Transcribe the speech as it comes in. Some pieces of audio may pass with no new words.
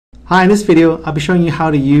Hi, in this video I'll be showing you how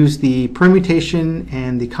to use the permutation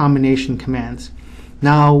and the combination commands.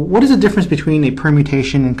 Now, what is the difference between a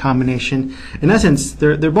permutation and combination? In essence,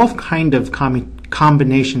 they're both kind of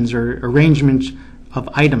combinations or arrangements of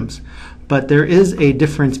items, but there is a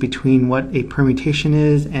difference between what a permutation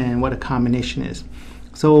is and what a combination is.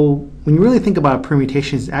 So when you really think about a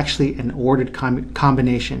permutation, it's actually an ordered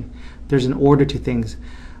combination. There's an order to things.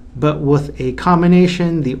 But with a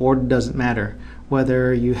combination, the order doesn't matter.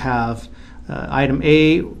 Whether you have item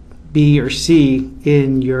A, B, or C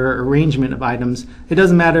in your arrangement of items, it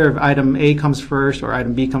doesn't matter if item A comes first or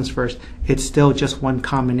item B comes first. It's still just one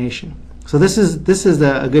combination. So this is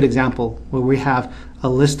a good example where we have a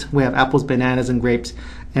list. We have apples, bananas, and grapes.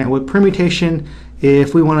 And with permutation,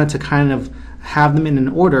 if we wanted to kind of have them in an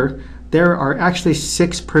order, there are actually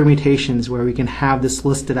 6 permutations where we can have this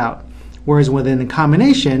listed out. Whereas within a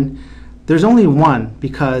combination, there's only one,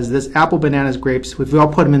 because this apple, bananas, grapes, if we all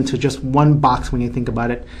put them into just one box when you think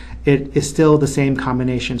about it, it is still the same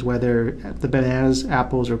combinations, whether the bananas,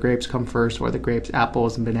 apples, or grapes come first, or the grapes,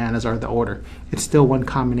 apples, and bananas are the order. It's still one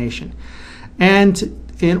combination. And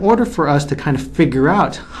in order for us to kind of figure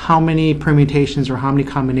out how many permutations or how many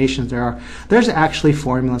combinations there are, there's actually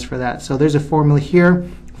formulas for that. So there's a formula here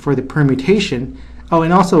for the permutation. Oh,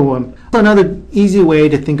 and also another easy way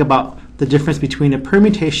to think about the difference between a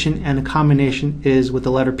permutation and a combination is with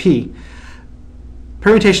the letter P.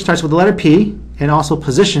 Permutation starts with the letter P, and also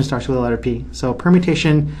position starts with the letter P. So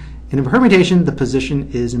permutation, in a permutation, the position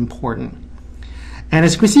is important. And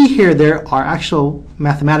as you can see here, there are actual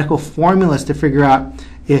mathematical formulas to figure out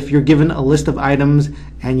if you're given a list of items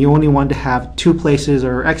and you only want to have 2 places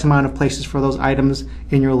or X amount of places for those items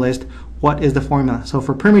in your list. What is the formula? So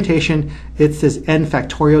for permutation, it's this n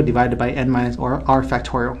factorial divided by n minus or r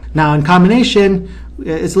factorial. Now in combination,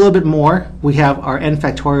 it's a little bit more. We have our n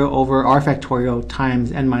factorial over r factorial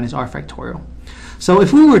times n minus r factorial. So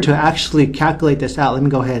if we were to actually calculate this out, let me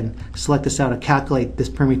go ahead and select this out and calculate this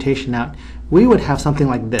permutation out, we would have something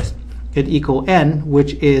like this. It equal n,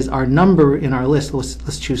 which is our number in our list.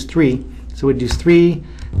 Let's choose 3. So we'd do 3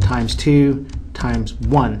 times 2 times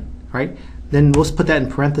 1, right? Then we'll put that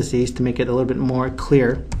in parentheses to make it a little bit more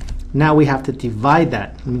clear. Now we have to divide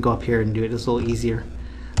that. Let me go up here and do it. It's a little easier.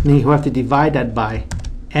 Then you have to divide that by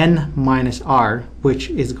n minus r, which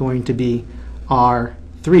is going to be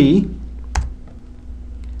r3,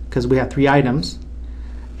 because we have 3 items.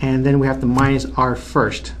 And then we have to minus r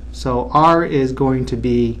first. So r is going to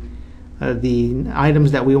be the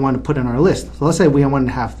items that we want to put in our list. So let's say we want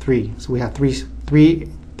to have 3. So we have three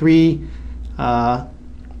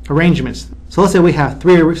arrangements. So let's say we have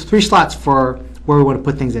three slots for where we want to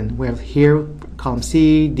put things in. We have here column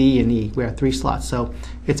C, D, and E. We have 3 slots. So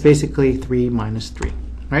it's basically 3 minus 3,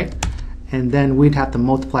 right? And then we'd have to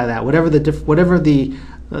multiply that. Whatever the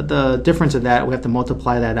difference of that, we have to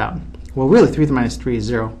multiply that out. Well, really 3 minus 3 is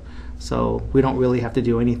 0. So we don't really have to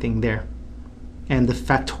do anything there. And the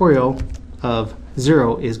factorial of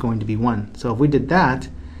 0 is going to be 1. So if we did that,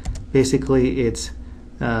 basically it's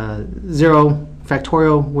 0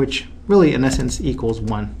 factorial, which really in essence equals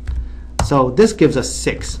 1. So this gives us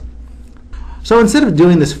 6. So instead of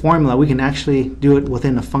doing this formula, we can actually do it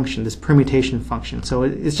within a function, this permutation function. So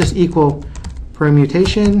it's just equal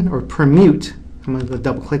permutation or permute. I'm going to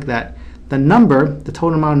double click that. The number, the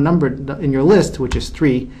total amount of number in your list, which is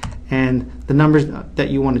 3, and the numbers that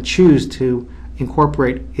you want to choose to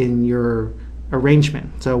incorporate in your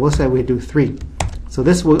arrangement. So we'll say we do 3. So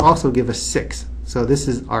this will also give us 6. So this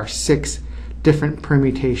is our 6 different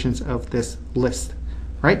permutations of this list,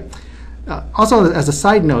 right? Also, as a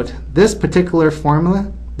side note, this particular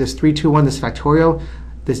formula, this 3, 2, 1, this factorial,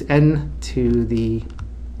 this n to the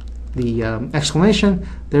exclamation,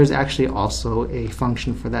 there's actually also a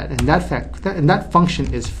function for that, and that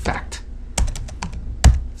function is fact.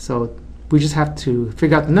 So we just have to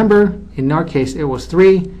figure out the number. In our case, it was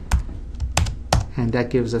 3, and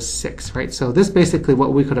that gives us 6, right? So this basically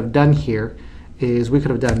what we could have done here is we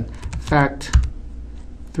could have done fact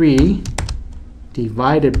 3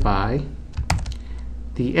 divided by,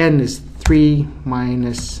 the n is 3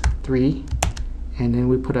 minus 3, and then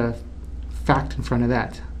we put a fact in front of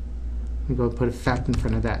that. We go put a fact in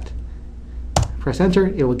front of that. Press enter,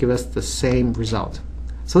 it will give us the same result.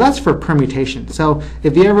 So that's for permutation. So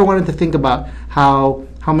if you ever wanted to think about how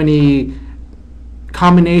many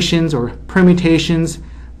combinations or permutations,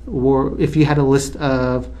 or if you had a list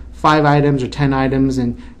of 5 items or 10 items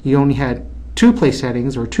and you only had 2 place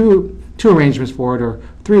settings or two arrangements for it, or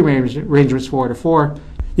 3 arrangements for it, or 4,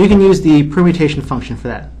 you can use the permutation function for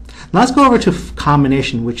that. Now let's go over to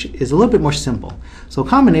combination, which is a little bit more simple. So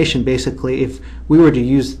combination, basically, if we were to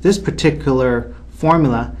use this particular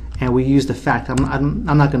formula and we use the fact. I'm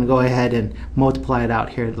not going to go ahead and multiply it out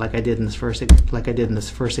here like I did in this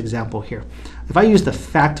first example here. If I use the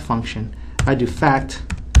fact function, if I do fact,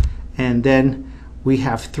 and then we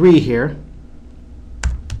have 3 here,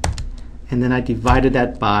 and then I divided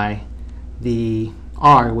that by the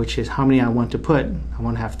r, which is how many I want to put. I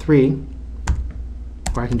want to have 3,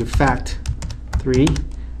 or I can do fact 3,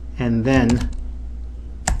 and then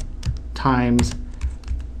times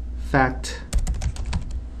fact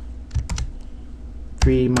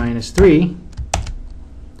 3 minus 3,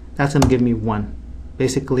 that's going to give me 1.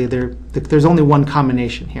 Basically, there's only one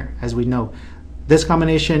combination here, as we know. This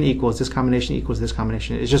combination equals this combination equals this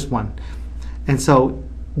combination. It's just 1. And so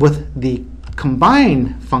with the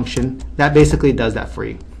combine function, that basically does that for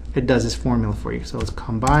you. It does this formula for you. So it's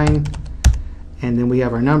combine, and then we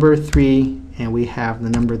have our number 3, and we have the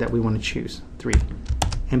number that we want to choose, 3.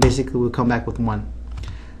 And basically we'll come back with 1.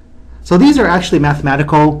 So these are actually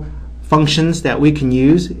mathematical functions that we can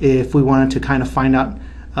use if we wanted to kind of find out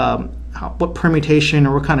what permutation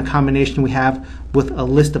or what kind of combination we have with a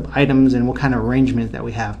list of items and what kind of arrangement that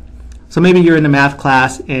we have. So maybe you're in the math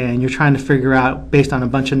class and you're trying to figure out, based on a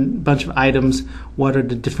bunch of items, what are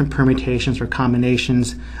the different permutations or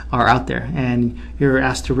combinations are out there, and you're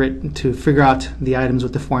asked to figure out the items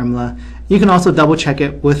with the formula. You can also double check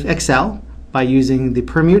it with Excel by using the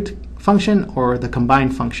permute function or the combine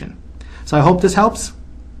function. So I hope this helps.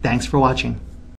 Thanks for watching.